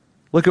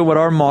 Look at what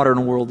our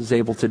modern world is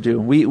able to do.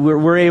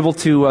 We're able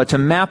to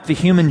map the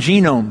human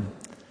genome.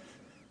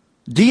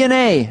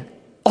 DNA,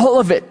 all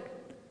of it,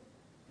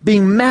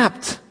 being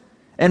mapped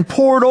and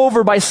pored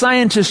over by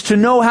scientists to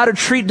know how to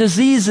treat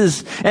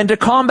diseases and to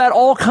combat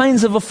all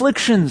kinds of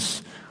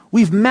afflictions.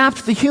 We've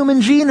mapped the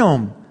human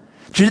genome,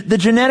 the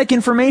genetic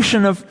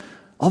information of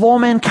all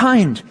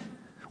mankind.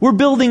 We're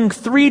building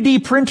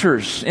 3D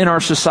printers in our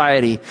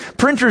society,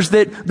 printers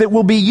that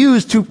will be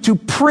used to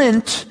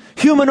print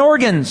human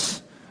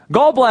organs,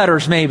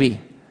 gallbladders maybe.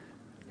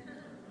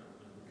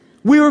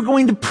 We are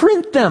going to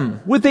print them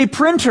with a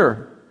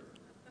printer.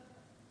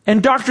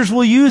 And doctors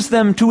will use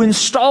them to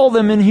install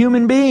them in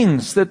human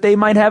beings, that they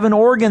might have an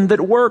organ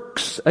that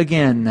works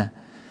again.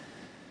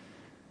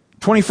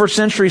 21st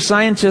century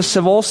scientists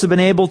have also been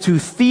able to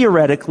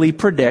theoretically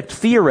predict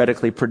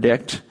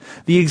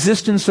the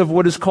existence of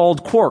what is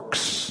called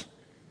quarks.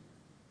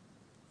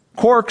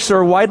 Quarks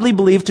are widely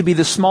believed to be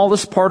the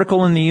smallest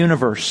particle in the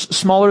universe,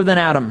 smaller than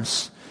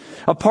atoms.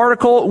 A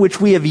particle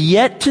which we have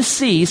yet to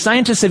see,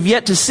 scientists have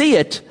yet to see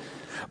it,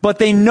 but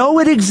they know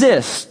it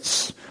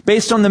exists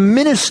based on the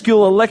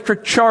minuscule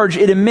electric charge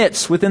it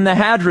emits within the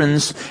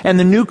hadrons and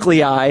the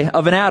nuclei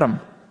of an atom.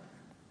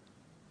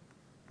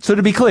 So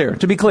to be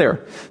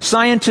clear,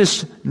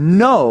 scientists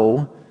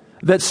know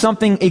that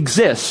something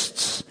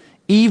exists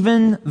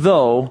even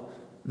though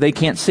they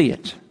can't see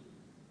it.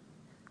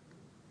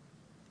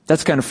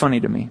 That's kind of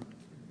funny to me,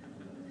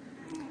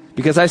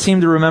 because I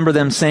seem to remember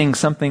them saying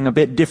something a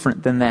bit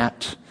different than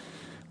that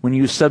when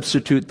you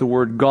substitute the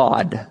word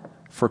God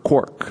for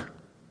quark.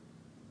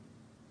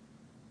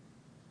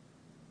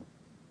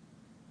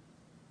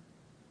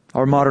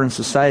 Our modern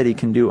society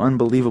can do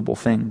unbelievable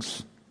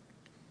things.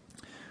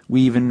 We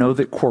even know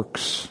that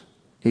quarks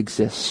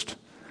exist,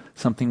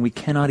 something we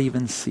cannot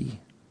even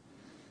see.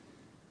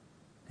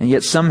 And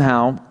yet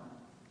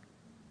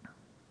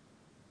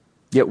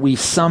we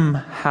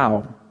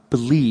somehow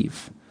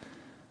believe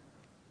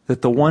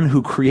that the one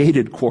who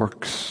created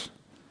quarks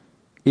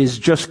is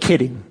just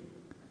kidding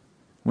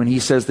when he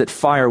says that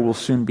fire will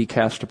soon be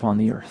cast upon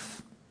the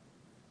earth.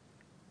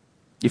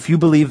 If you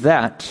believe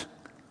that,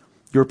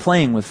 you're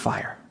playing with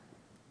fire.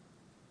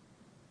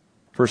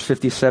 Verse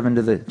 57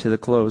 to the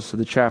close of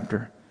the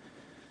chapter.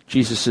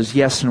 Jesus says,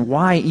 "Yes, and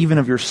why even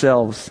of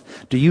yourselves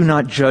do you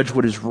not judge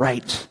what is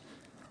right?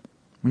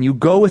 When you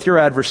go with your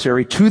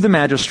adversary to the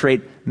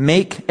magistrate,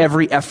 make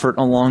every effort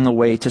along the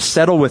way to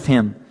settle with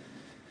him,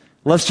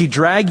 lest he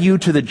drag you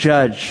to the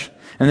judge,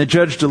 and the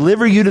judge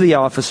deliver you to the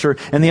officer,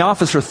 and the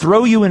officer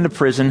throw you into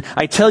prison.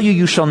 I tell you,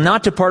 you shall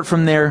not depart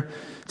from there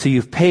till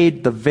you've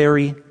paid the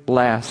very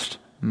last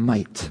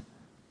mite."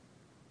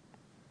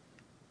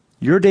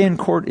 Your day in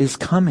court is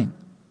coming.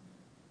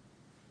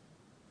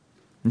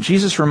 And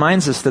Jesus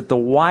reminds us that the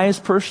wise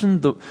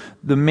person,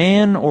 the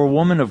man or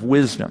woman of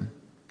wisdom,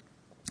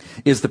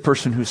 is the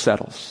person who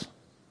settles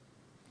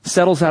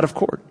out of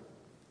court.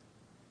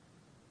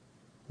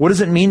 What does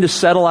it mean to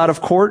settle out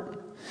of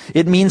court?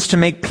 It means to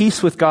make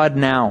peace with God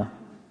now,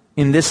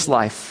 in this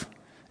life,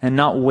 and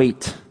not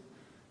wait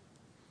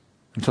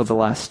until the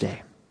last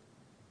day.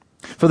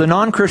 For the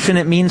non-Christian,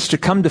 it means to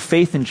come to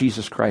faith in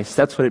Jesus Christ.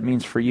 That's what it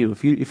means for you.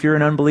 If you're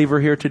an unbeliever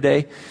here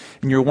today,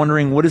 and you're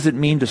wondering, what does it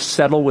mean to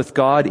settle with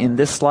God in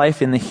this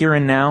life, in the here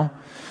and now?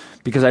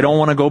 Because I don't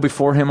want to go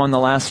before Him on the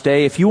last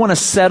day. If you want to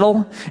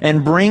settle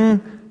and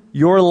bring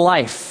your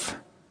life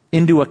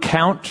into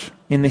account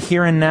in the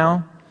here and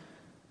now,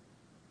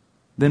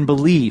 then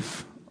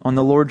believe on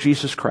the Lord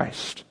Jesus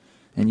Christ,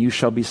 and you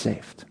shall be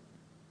saved.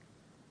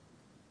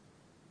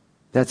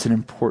 That's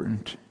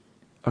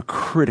a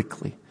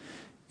critically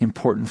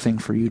important thing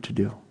for you to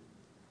do,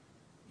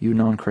 you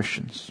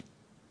non-Christians.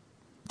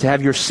 To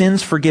have your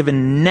sins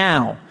forgiven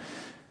now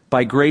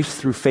by grace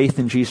through faith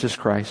in Jesus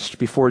Christ,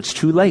 before it's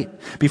too late,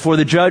 before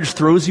the judge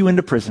throws you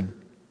into prison.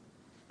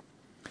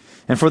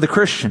 And for the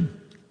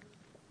Christian,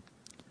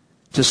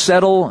 to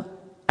settle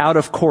out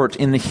of court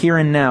in the here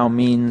and now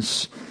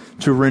means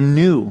to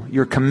renew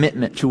your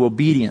commitment to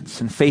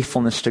obedience and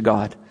faithfulness to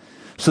God,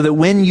 so that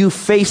when you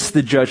face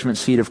the judgment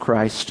seat of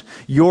Christ,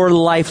 your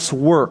life's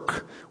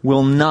work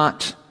will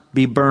not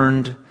be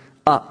burned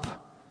up.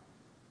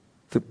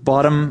 The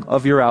bottom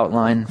of your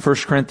outline,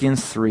 1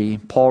 Corinthians 3,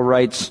 Paul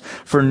writes,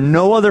 "For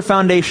no other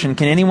foundation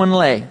can anyone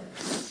lay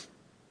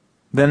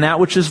than that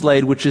which is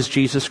laid, which is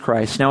Jesus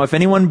Christ. Now, if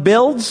anyone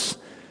builds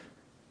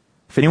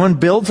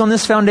on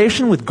this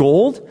foundation with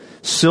gold,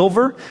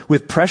 silver,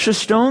 with precious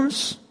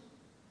stones,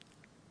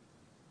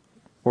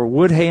 or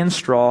wood, hay, and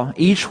straw,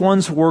 each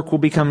one's work will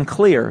become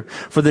clear,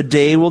 for the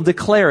day will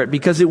declare it,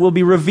 because it will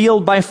be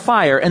revealed by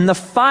fire, and the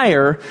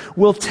fire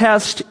will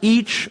test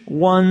each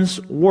one's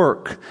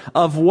work,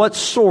 of what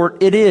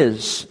sort it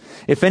is.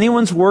 If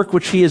anyone's work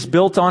which he has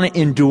built on it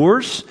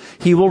endures,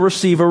 he will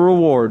receive a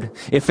reward.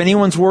 If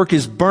anyone's work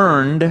is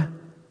burned,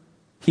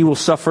 he will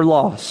suffer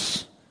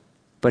loss,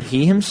 but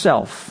he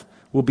himself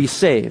will be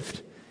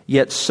saved,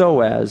 yet so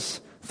as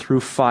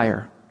through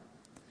fire.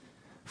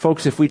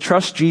 Folks, if we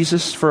trust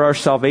Jesus for our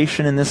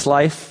salvation in this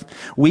life,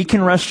 we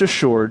can rest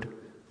assured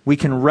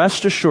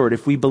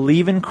if we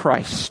believe in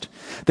Christ,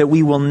 that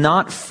we will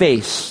not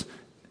face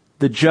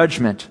the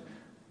judgment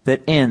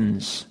that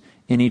ends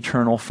in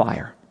eternal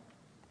fire.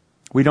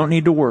 We don't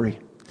need to worry.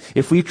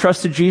 If we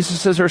trusted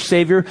Jesus as our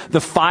Savior, the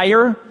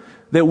fire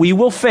that we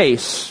will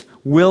face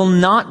will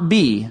not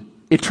be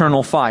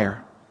eternal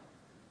fire.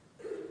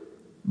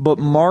 But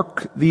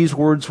mark these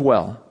words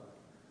well.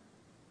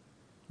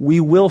 We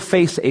will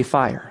face a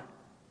fire.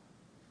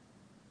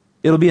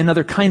 It'll be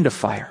another kind of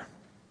fire.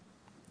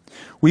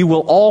 We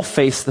will all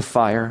face the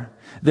fire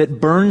that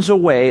burns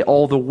away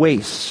all the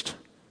waste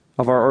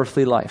of our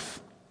earthly life,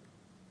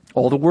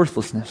 all the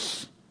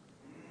worthlessness,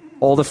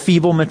 all the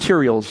feeble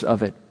materials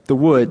of it, the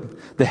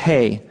wood, the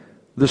hay,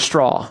 the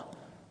straw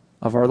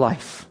of our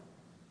life.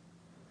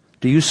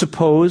 Do you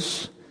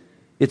suppose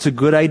it's a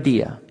good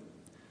idea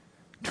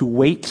to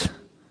wait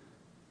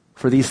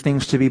for these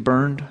things to be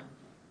burned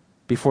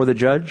before the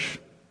judge?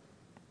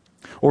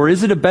 Or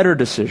is it a better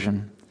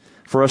decision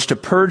for us to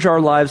purge our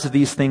lives of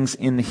these things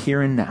in the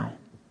here and now?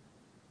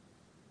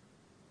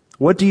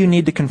 What do you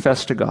need to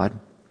confess to God?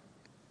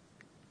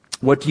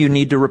 What do you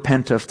need to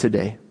repent of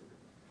today?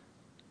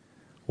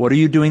 What are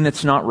you doing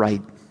that's not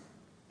right?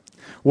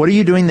 What are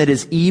you doing that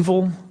is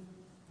evil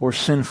or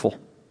sinful?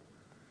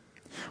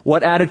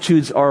 What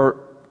attitudes are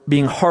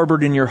being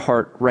harbored in your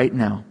heart right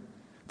now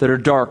that are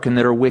dark and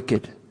that are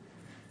wicked?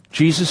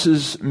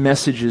 Jesus'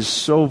 message is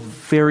so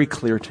very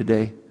clear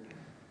today.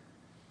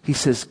 He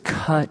says,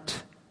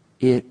 cut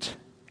it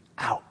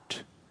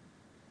out.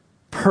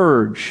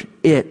 Purge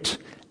it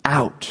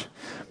out.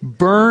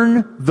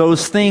 Burn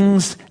those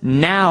things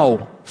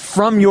now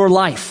from your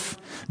life.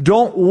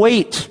 Don't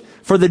wait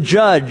for the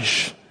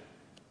judge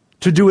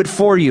to do it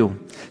for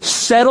you.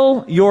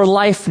 Settle your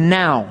life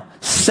now.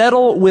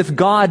 Settle with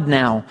God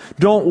now.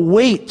 Don't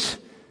wait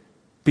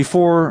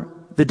before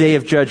the day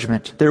of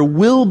judgment. There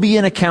will be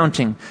an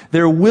accounting.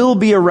 There will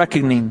be a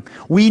reckoning.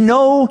 We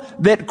know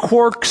that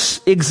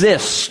quarks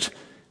exist,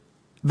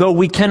 though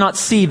we cannot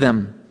see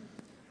them.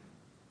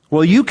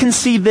 Well, you can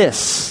see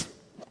this.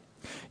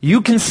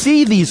 You can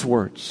see these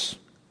words.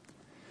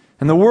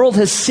 And the world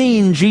has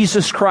seen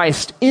Jesus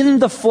Christ in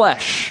the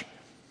flesh.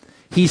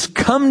 He's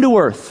come to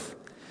earth.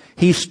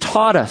 He's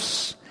taught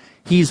us.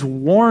 He's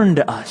warned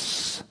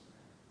us.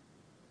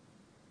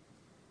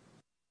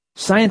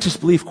 Scientists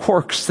believe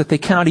quarks that they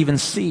cannot even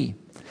see.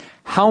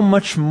 How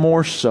much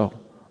more so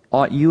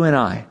ought you and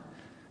I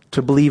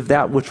to believe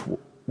that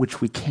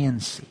which we can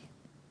see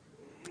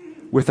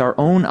with our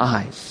own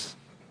eyes,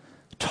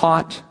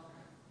 taught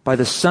by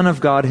the Son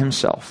of God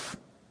himself?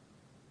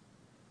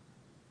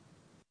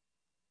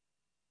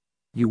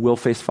 You will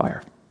face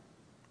fire.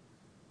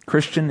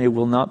 Christian, it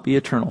will not be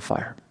eternal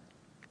fire.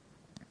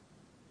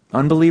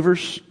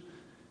 Unbelievers,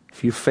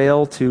 if you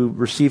fail to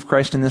receive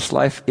Christ in this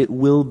life, it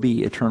will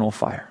be eternal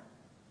fire.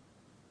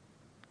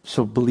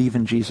 So believe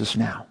in Jesus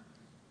now.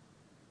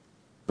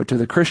 But to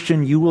the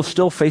Christian, you will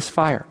still face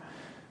fire.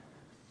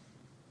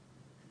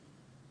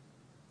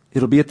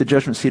 It'll be at the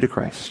judgment seat of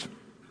Christ,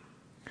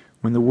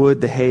 when the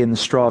wood, the hay, and the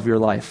straw of your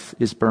life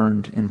is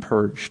burned and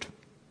purged.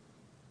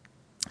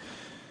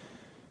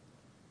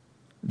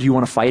 Do you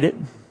want to fight it?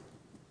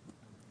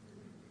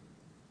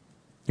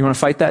 You want to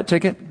fight that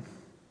ticket?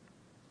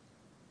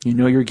 You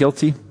know you're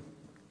guilty.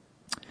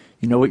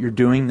 You know what you're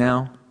doing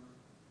now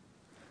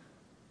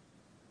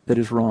that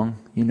is wrong.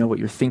 You know what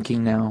you're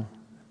thinking now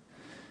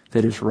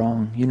that is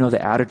wrong. You know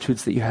the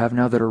attitudes that you have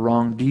now that are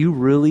wrong. Do you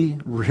really,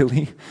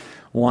 really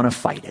want to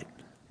fight it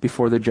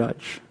before the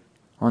judge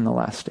on the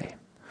last day?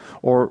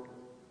 Or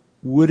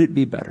would it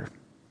be better,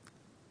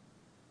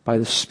 by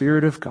the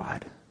Spirit of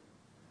God,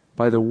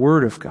 by the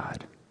Word of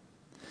God,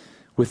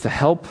 with the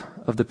help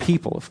of the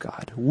people of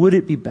God, would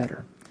it be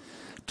better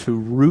to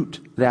root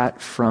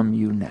that from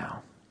you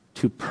now,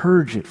 to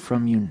purge it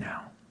from you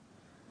now,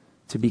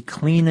 to be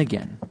clean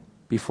again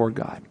before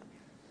God?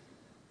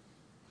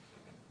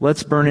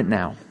 Let's burn it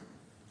now,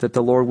 that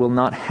the Lord will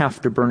not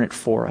have to burn it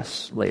for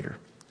us later.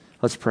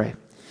 Let's pray.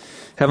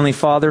 Heavenly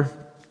Father,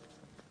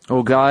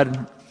 oh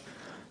God,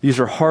 these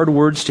are hard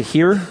words to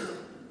hear.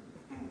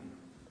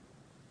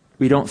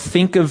 We don't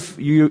think of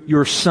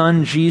your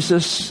Son,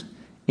 Jesus,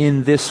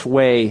 in this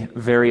way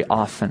very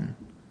often.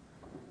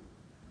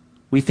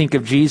 We think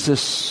of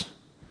Jesus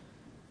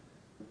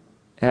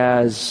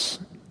as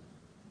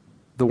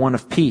the one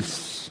of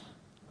peace,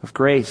 of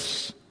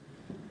grace,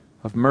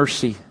 of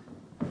mercy.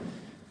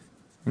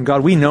 And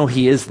God, we know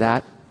He is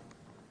that.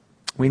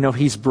 We know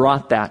He's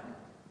brought that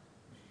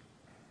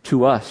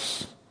to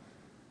us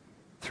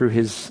through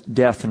His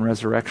death and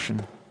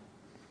resurrection.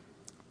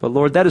 But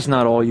Lord, that is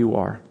not all You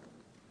are.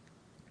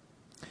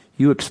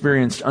 You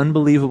experienced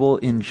unbelievable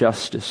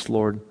injustice,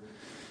 Lord.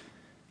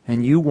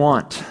 And You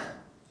want,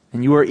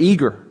 and You are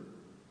eager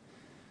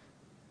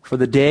for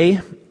the day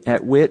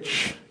at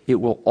which it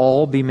will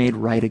all be made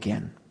right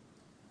again.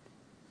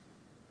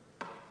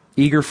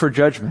 Eager for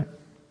judgment.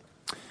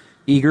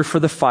 Eager for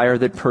the fire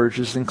that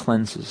purges and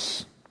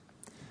cleanses.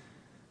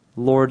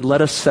 Lord,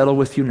 let us settle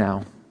with You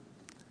now.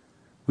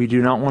 We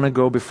do not want to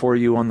go before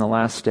You on the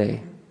last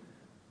day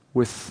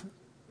with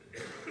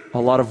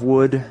a lot of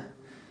wood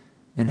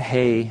and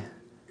hay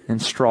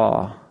and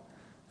straw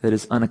that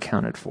is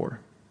unaccounted for.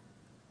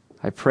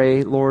 I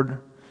pray, Lord,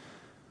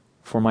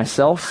 for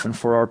myself and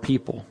for our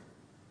people.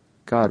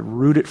 God,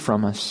 root it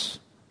from us.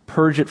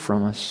 Purge it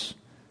from us.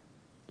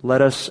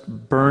 Let us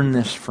burn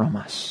this from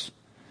us,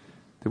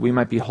 that we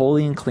might be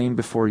holy and clean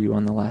before You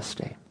on the last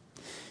day.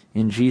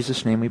 In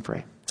Jesus' name we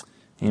pray.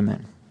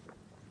 Amen.